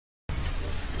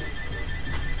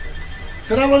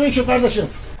Selamünaleyküm kardeşim.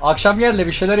 Akşam gel de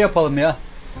bir şeyler yapalım ya.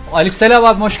 Aleykümselam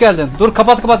abi, hoş geldin. Dur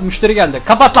kapat, müşteri geldi.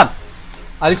 Kapat lan.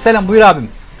 Aleykümselam, buyur abim.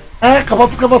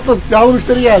 Kapatsın. Yağlı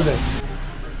müşteri geldi.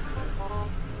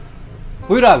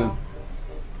 Buyur abim.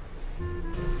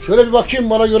 Şöyle bir bakayım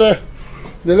bana göre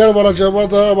neler var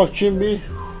acaba da bakayım bir.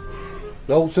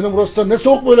 Ya senin burası da ne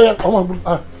soğuk böyle ya. Aman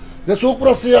ne soğuk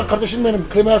burası ya kardeşim benim.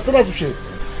 Klima yazsana az bir şey.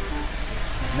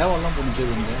 Ne var lan bunun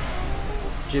cebinde?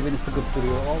 Cebini sıkıp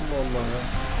duruyor. Allah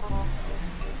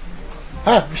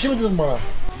Allah ya. Bir şey mi dedin bana?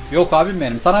 Yok abim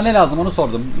benim. Sana ne lazım onu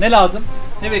sordum. Ne lazım?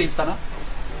 Ne vereyim sana?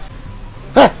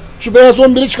 Şu beyaz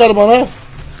 11'i çıkar bana.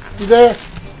 Bir de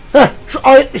şu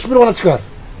A71 bana çıkar.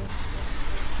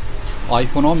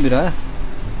 iPhone 11 ha.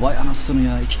 Vay anasını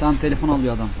ya. 2 tane telefon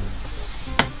alıyor adam.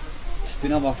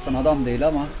 Tipine baksan adam değil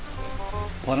ama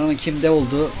paranın kimde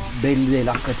olduğu belli değil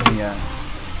hakikaten ya.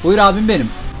 Buyur abim benim.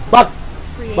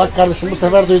 Bak kardeşim bu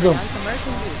sefer duydum.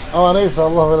 Ama neyse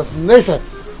Allah versin. Neyse.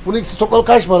 Bunun ikisi toplamı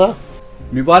kaç para?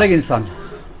 Mübarek insan.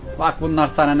 Bak bunlar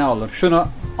sana ne olur? Şunu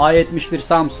A71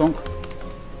 Samsung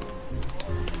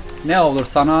ne olur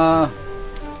sana?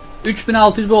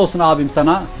 3600 olsun abim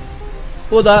sana.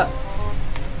 Bu da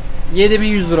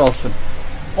 7100 lira olsun.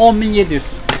 10700.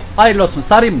 Hayırlı olsun.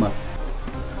 Sarayım mı?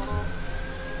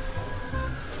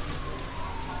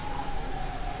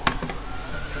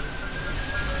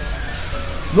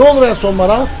 Ne olur en son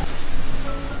bana?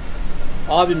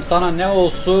 Abim sana ne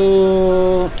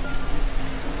olsun?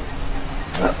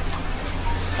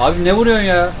 Abi ne vuruyorsun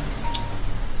ya?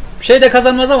 Bir şey de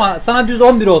kazanmaz ama sana düz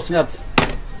 11 olsun hadi.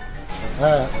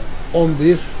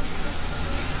 11.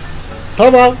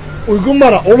 Tamam. Uygun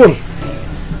bana. Olur.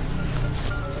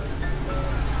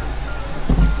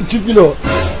 2 kilo.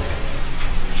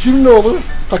 Şimdi ne olur?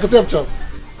 Takası yapacağım.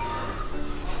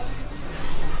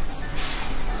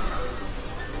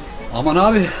 Aman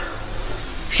abi.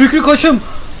 Şükrü koçum.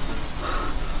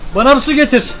 Bana bir su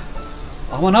getir.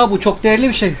 Aman abi bu çok değerli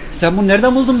bir şey. Sen bunu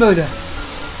nereden buldun böyle?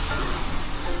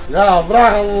 Ya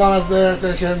bırak Allah'ını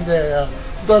seversen şimdi ya.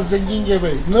 Bu da zengin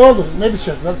gibi. Ne olur? Ne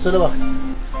biçersin? Hadi söyle bak.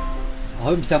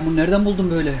 Abim sen bunu nereden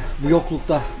buldun böyle? Bu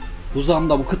yoklukta, bu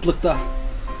zamda, bu kıtlıkta.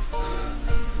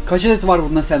 Kaç adet var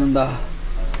bundan senin daha?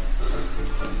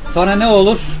 Sana ne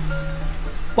olur?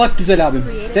 Bak güzel abim.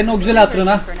 Senin o güzel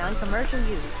hatırına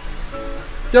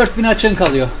 4000 açığın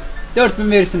kalıyor.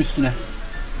 4000 verirsin üstüne.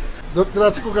 4 lira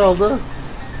açık mı kaldı?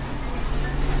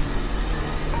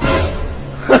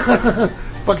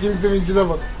 Fakirin sevincine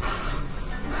bak.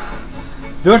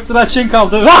 4 lira açığın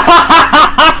kaldı.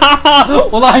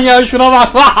 Ulan ya şuna bak.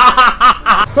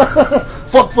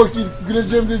 Fakir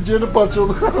güleceğim diye ciğerini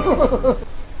parçaladı.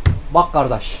 Bak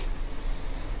kardeş.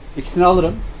 İkisini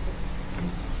alırım.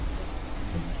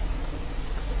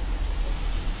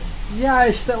 Ya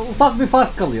işte ufak bir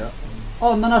fark kalıyor.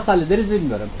 Ondan nasıl hallederiz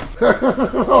bilmiyorum.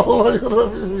 Allah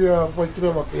yarabbim ya.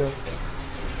 Fakire bak ya.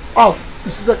 Al.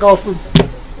 Üstü de kalsın.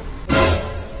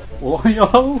 Oh ya.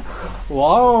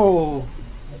 Wow.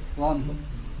 Lan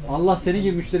Allah seni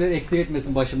gibi müşterileri eksik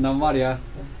etmesin başımdan var ya.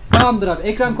 Tamamdır abi.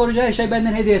 Ekran koruyucu her şey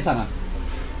benden hediye sana.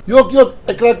 Yok.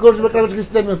 Ekran koruyucu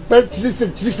istemiyorum. Ben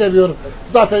çizik seviyorum.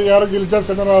 Zaten yarın geleceğim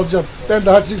senden alacağım. Ben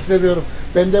daha çizik seviyorum.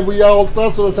 Ben de bu yağ olduktan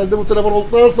sonra sen de bu telefon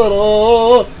olduktan sonra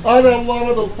hadi Allah'a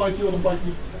emanet ol fakir oğlum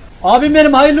fakir. Abim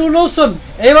benim hayırlı uğurlu olsun.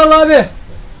 Eyvallah abi.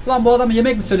 Lan bu adamı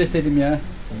yemek mi söyleseydim ya.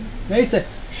 Neyse.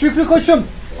 Şükrü koçum.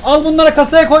 Al bunları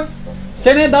kasaya koy.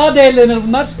 Seneye daha değerlenir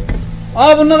bunlar.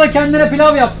 Al bununla da kendine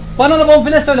pilav yap. Bana da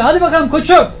bonfile söyle. Hadi bakalım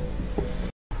koçum.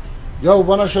 Ya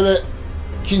bana şöyle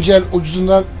ikinci el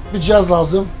ucuzundan bir cihaz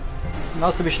lazım.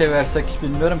 Nasıl bir şey versek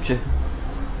bilmiyorum ki.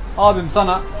 Abim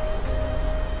sana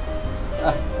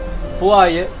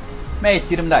Huawei Mate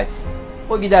 20 Lite.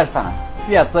 Bu gider sana.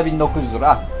 Fiyatı da 1900 lira.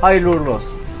 Al. Hayırlı uğurlu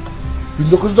olsun.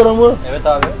 1900 lira mı? Evet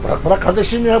abi. Bırak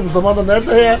kardeşim ya bu zamanda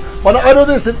nerede ya? Bana alo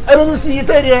desin. Alo desin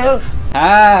yeter ya.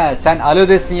 He sen alo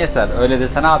desin yeter. Öyle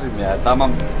desene abim ya.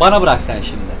 Tamam. Bana bırak sen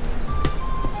şimdi.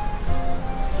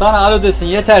 Sana alo desin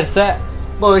yeterse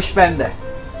bu iş bende.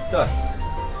 Dur.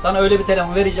 Sana öyle bir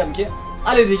telefon vereceğim ki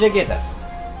alo diyecek yeter.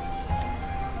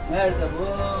 Nerede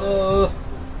bu?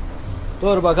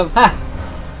 Dur bakalım. Heh.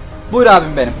 Buyur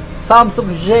abim benim. Samsung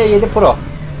J7 Pro.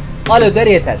 Alo der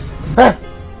yeter.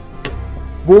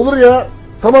 Bu olur ya.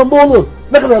 Tamam bu olur.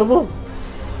 Ne kadar bu?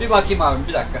 Bir bakayım abim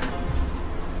bir dakika.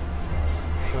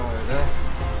 Şöyle.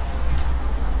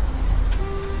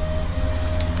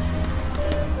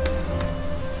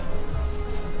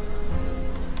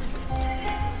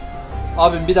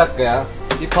 Abim bir dakika ya.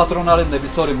 Bir patron arayayım da bir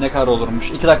sorayım ne kadar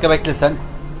olurmuş. 2 dakika beklesen.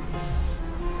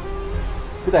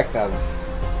 Bir dakika abi.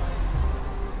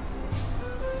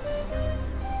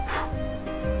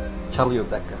 Çalıyor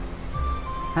bir dakika.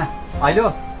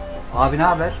 Alo. Abi ne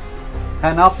haber?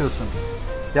 Ne yapıyorsun?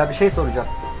 Ya bir şey soracağım.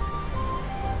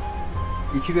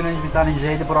 2 gün önce bir tane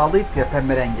J.D. Pro aldıydık ya,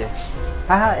 pembe rengi.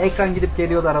 Ekran gidip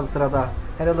geliyordu arada sırada.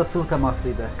 Herhalde sıvı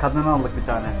temaslıydı. Kadından aldık bir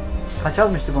tane. Kaç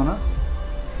almıştık onu?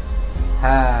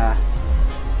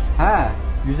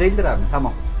 150 lira mı?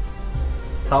 Tamam.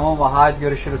 Tamam, hadi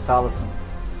görüşürüz, sağ olasın.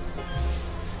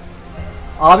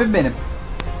 Abim benim.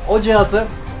 O cihazı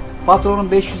patronun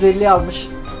 550'ye almış.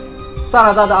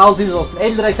 Sana da 600 olsun.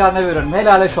 50 lira karne veriyorum.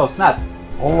 Helal olsun, hadi.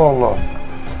 Allah Allah.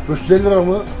 550 lira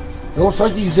mı? Ya o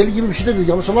sanki 150 gibi bir şey dedi.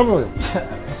 Yanlış anlamıyorum.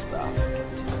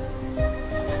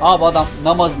 Abi adam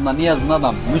namazında, niyazında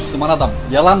adam, Müslüman adam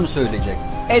yalan mı söyleyecek?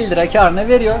 50 lira karne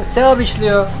veriyor, sevap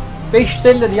işliyor.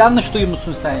 550 lira yanlış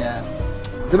duymuşsun sen ya.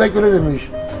 Demek öyle demiş.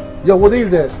 Ya o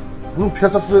değil de bunun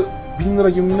piyasası 1000 lira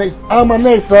gibi ne? Ama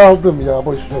neyse aldım ya,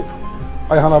 boş ver.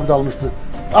 Ayhan abi de almıştı.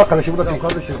 Arkadaşım bu da çek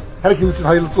kardeşim. Herkesin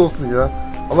hayırlısı olsun ya.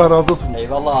 Allah razı olsun.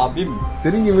 Eyvallah abim.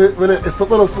 Senin gibi böyle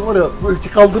esnaflar olsun var ya, bu ülke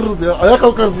kaldırırız ya. Ayağa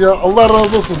kalkarız ya. Allah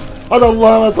razı olsun. Hadi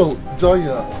Allah'a emanet ol. Can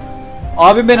ya.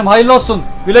 Abim benim, hayırlı olsun.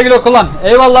 Güle güle kullan.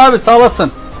 Eyvallah abi, sağ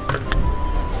olasın.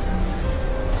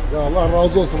 Ya Allah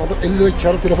razı olsun. Adam 50 lira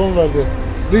kârı telefon verdi.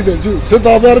 Neyse sen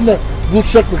de haberinde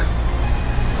buluşacaktık.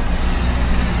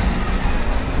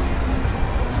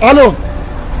 Alo.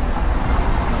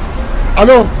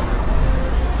 Alo.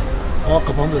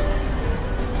 Kapandı.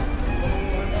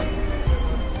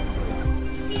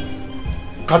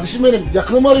 Kardeşim benim,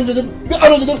 yakınımı arayayım dedim. Bir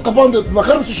alo dedim, kapandı.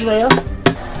 Bakar mısın şuna ya?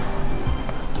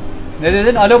 Ne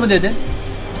dedin? Alo mu dedin?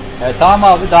 Tamam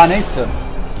abi, daha ne istiyorum?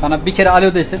 Sana bir kere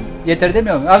alo desin. Yeter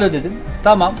demiyor muyum? Alo dedim.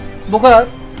 Tamam. Bu kadar.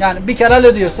 Yani bir kere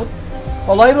alo diyorsun.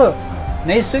 Olay bu.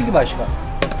 Ne istiyor ki başka?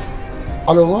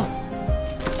 Alo mu?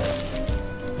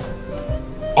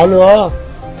 Alo.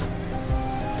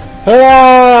 He,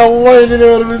 Allah elini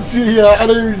vermesin ya.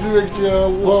 Araymış demek ya.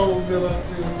 Allah'ım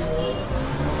yarabbim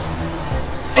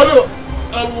ya. Alo.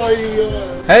 Allah ya.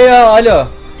 He ya, alo.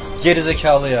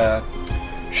 Gerizekalı ya.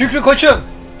 Şükrü koçum.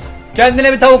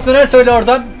 Kendine bir tavuk döner söyle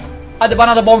oradan. Hadi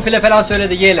bana da bonfile falan söyle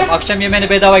de yiyelim. Akşam yemeğini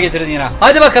bedava getirin yine.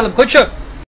 Hadi bakalım koçum.